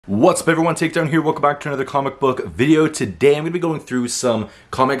What's up everyone, Takedown here, welcome back to another comic book video. Today I'm going to be going through some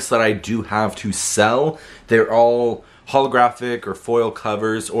comics that I do have to sell. They're all holographic or foil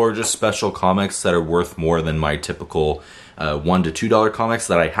covers or just special comics that are worth more than my typical $1 to $2 comics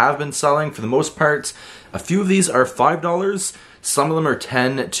that I have been selling. For the most part, a few of these are $5, some of them are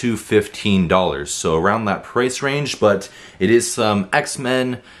 $10 to $15, so around that price range, but it is some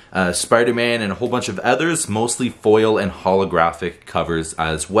X-Men, Spider-Man, and a whole bunch of others, mostly foil and holographic covers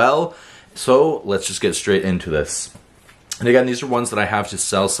as well. So let's just get straight into this. And again, these are ones that I have to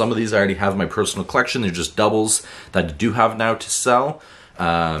sell. Some of these I already have in my personal collection. They're just doubles that I do have now to sell.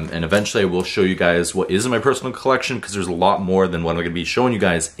 And eventually I will show you guys what is in my personal collection, because there's a lot more than what I'm going to be showing you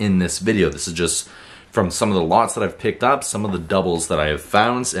guys in this video. This is just from some of the lots that I've picked up, some of the doubles that I have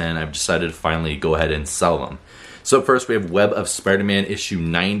found, and I've decided to finally go ahead and sell them. So first we have Web of Spider-Man issue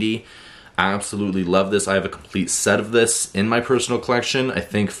 90. I absolutely love this. I have a complete set of this in my personal collection. I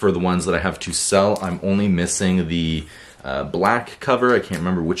think for the ones that I have to sell, I'm only missing the black cover. I can't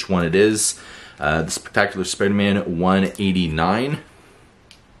remember which one it is. The Spectacular Spider-Man 189.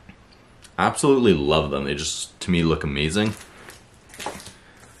 Absolutely love them. They just, to me, look amazing.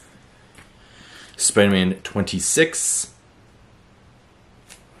 Spider-Man 26.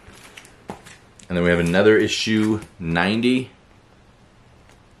 And then we have another issue, 90.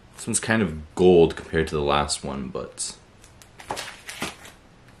 This one's kind of gold compared to the last one, but...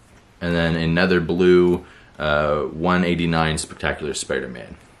 And then another blue, 189 Spectacular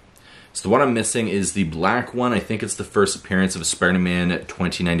Spider-Man. So the one I'm missing is the black one. I think it's the first appearance of Spider-Man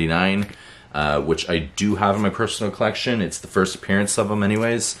 2099, which I do have in my personal collection. It's the first appearance of him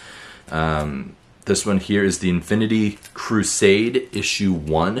anyways. This one here is the Infinity Crusade issue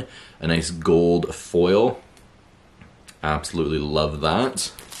 1. A nice gold foil. Absolutely love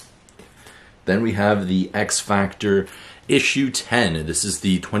that. Then we have the X Factor issue 10. This is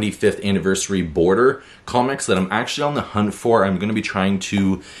the 25th anniversary border comics that I'm actually on the hunt for. I'm going to be trying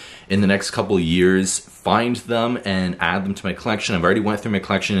to, in the next couple of years, find them and add them to my collection. I've already went through my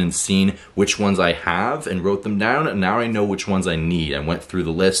collection and seen which ones I have and wrote them down, and now I know which ones I need. I went through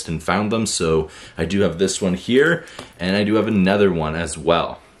the list and found them, so I do have this one here, and I do have another one as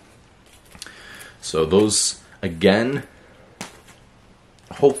well. So those, again,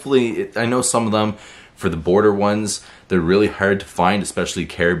 hopefully, I know some of them, for the border ones, they're really hard to find, especially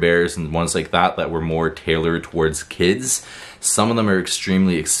Care Bears and ones like that were more tailored towards kids. Some of them are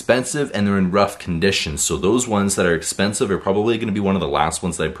extremely expensive and they're in rough condition. So those ones that are expensive are probably going to be one of the last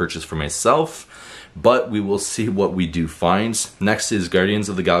ones that I purchase for myself. But we will see what we do find. Next is Guardians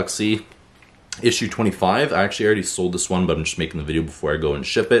of the Galaxy issue 25. I actually already sold this one, but I'm just making the video before I go and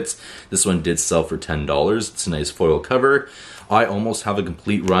ship it. This one did sell for $10. It's a nice foil cover. I almost have a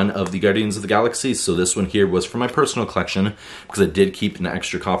complete run of the Guardians of the Galaxy, so this one here was for my personal collection, because I did keep an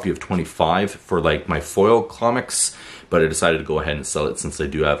extra copy of 25 for like my foil comics, but I decided to go ahead and sell it since I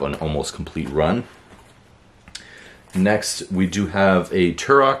do have an almost complete run. Next, we do have a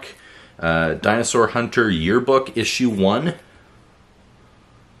Turok Dinosaur Hunter Yearbook issue 1.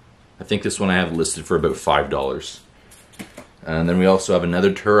 I think this one I have listed for about $5. And then we also have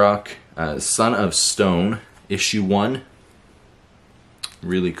another Turok, Son of Stone, issue 1.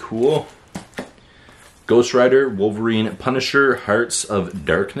 Really cool. Ghost Rider, Wolverine, Punisher, Hearts of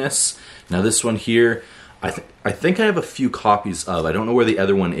Darkness. Now this one here, I think I have a few copies of. I don't know where the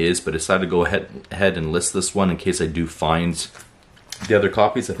other one is, but I decided to go ahead and list this one in case I do find the other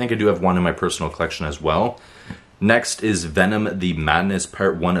copies. I think I do have one in my personal collection as well. Next is Venom the Madness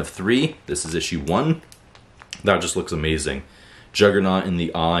Part 1 of 3. This is issue 1. That just looks amazing. Juggernaut in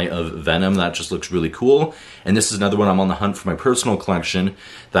the Eye of Venom. That just looks really cool. And this is another one I'm on the hunt for my personal collection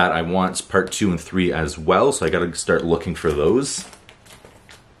that I want Part 2 and 3 as well. So I gotta start looking for those.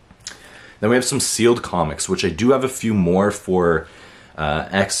 Then we have some sealed comics, which I do have a few more for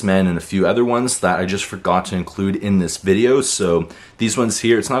X-Men and a few other ones that I just forgot to include in this video. So these ones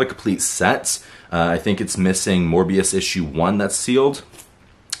here, it's not a complete set. I think it's missing Morbius issue 1 that's sealed.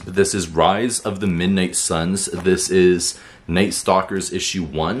 But this is Rise of the Midnight Suns. This is Night Stalkers issue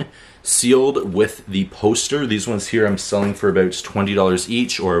 1, sealed with the poster. These ones here I'm selling for about $20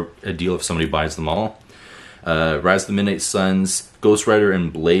 each, or a deal if somebody buys them all. Rise of the Midnight Suns, Ghost Rider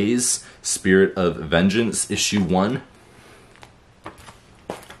and Blaze, Spirit of Vengeance issue 1.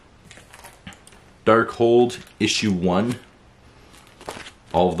 Darkhold issue 1.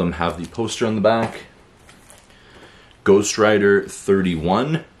 All of them have the poster on the back. Ghost Rider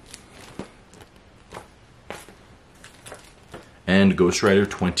 31. And Ghost Rider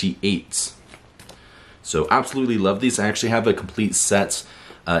 28. So absolutely love these. I actually have a complete set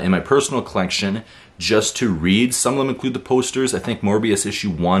in my personal collection just to read. Some of them include the posters. I think Morbius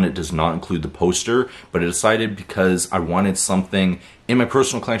issue 1, it does not include the poster, but I decided because I wanted something in my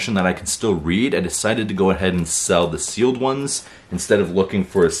personal collection that I can still read, I decided to go ahead and sell the sealed ones instead of looking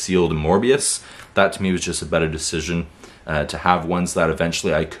for a sealed Morbius. That to me was just a better decision, to have ones that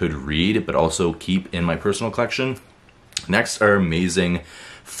eventually I could read but also keep in my personal collection. Next are amazing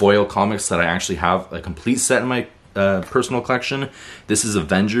foil comics that I actually have a complete set in my personal collection. This is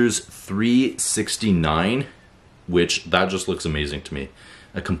Avengers 369, which that just looks amazing to me.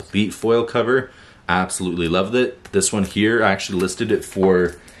 A complete foil cover. Absolutely loved it. This one here, I actually listed it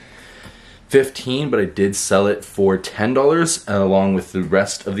for $15, but I did sell it for $10 along with the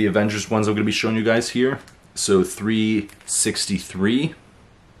rest of the Avengers ones I'm going to be showing you guys here. So 363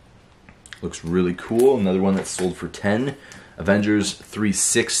 looks really cool. Another one that's sold for $10. Avengers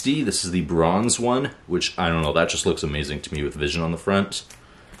 360, this is the bronze one, which I don't know, that just looks amazing to me with Vision on the front.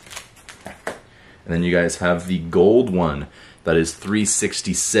 And then you guys have the gold one, that is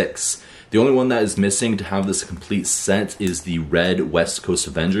 366. The only one that is missing to have this complete set is the red West Coast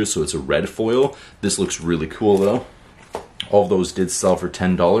Avengers, so it's a red foil. This looks really cool though. All of those did sell for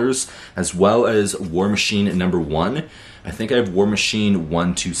 $10, as well as War Machine #1. I think I have War Machine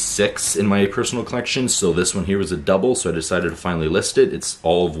 1 to 6 in my personal collection, so this one here was a double, so I decided to finally list it. It's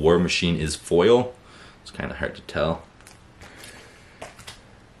all of War Machine is foil. It's kind of hard to tell.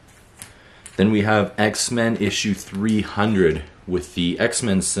 Then we have X-Men issue 300 with the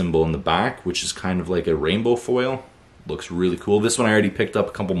X-Men symbol in the back, which is kind of like a rainbow foil. Looks really cool. This one I already picked up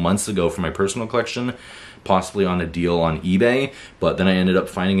a couple months ago for my personal collection, possibly on a deal on eBay, but then I ended up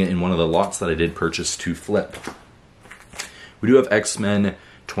finding it in one of the lots that I did purchase to flip. We do have X-Men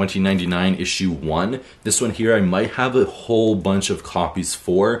 2099 issue 1. This one here I might have a whole bunch of copies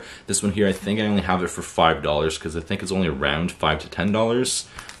for. This one here I think I only have it for $5 because I think it's only around $5 to $10.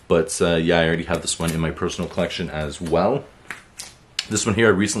 But yeah, I already have this one in my personal collection as well. This one here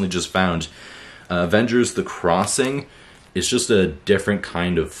I recently just found. Avengers The Crossing. It's just a different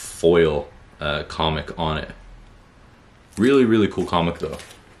kind of foil comic on it. Really, really cool comic though.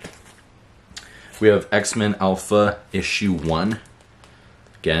 We have X-Men Alpha issue 1.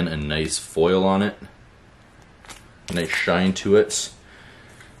 Again, a nice foil on it. Nice shine to it.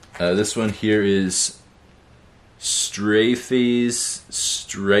 This one here is Stray Phase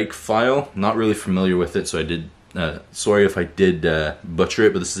Strike File. Not really familiar with it, so I did. Sorry if I did butcher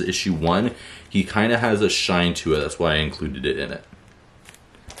it, but this is issue 1. He kind of has a shine to it, that's why I included it in it.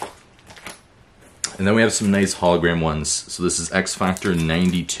 And then we have some nice hologram ones. So this is X Factor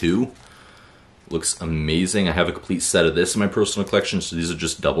 92. Looks amazing. I have a complete set of this in my personal collection, so these are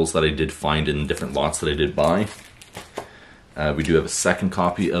just doubles that I did find in different lots that I did buy. We do have a second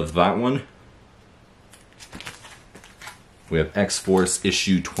copy of that one. We have X-Force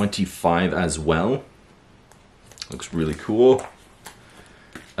issue 25 as well. Looks really cool.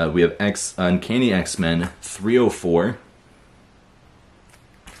 We have Uncanny X-Men 304.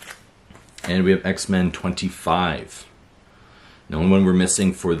 And we have X-Men 25. The only one we're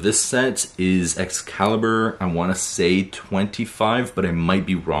missing for this set is Excalibur, I want to say 25, but I might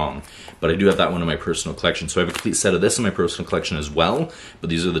be wrong. But I do have that one in my personal collection. So I have a complete set of this in my personal collection as well, but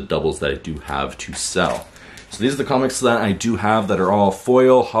these are the doubles that I do have to sell. So these are the comics that I do have that are all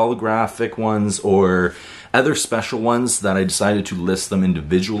foil, holographic ones, or other special ones that I decided to list them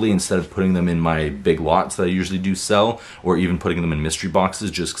individually instead of putting them in my big lots that I usually do sell, or even putting them in mystery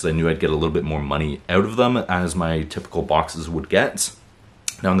boxes just because I knew I'd get a little bit more money out of them as my typical boxes would get.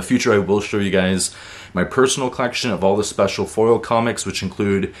 Now in the future I will show you guys my personal collection of all the special foil comics, which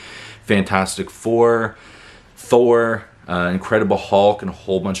include Fantastic Four, Thor, Incredible Hulk, and a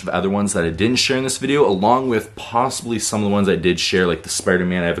whole bunch of other ones that I didn't share in this video, along with possibly some of the ones I did share, like the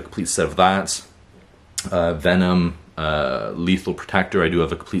Spider-Man. I have a complete set of that. Venom, Lethal Protector, I do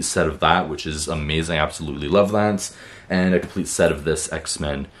have a complete set of that, which is amazing. I absolutely love that. And a complete set of this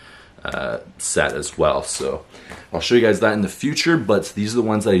X-Men set as well. So I'll show you guys that in the future, but these are the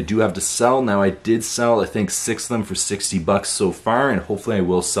ones that I do have to sell. Now I did sell, I think, 6 of them for $60 so far, and hopefully I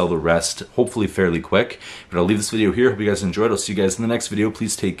will sell the rest, hopefully fairly quick. But I'll leave this video here. Hope you guys enjoyed. I'll see you guys in the next video.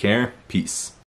 Please take care. Peace.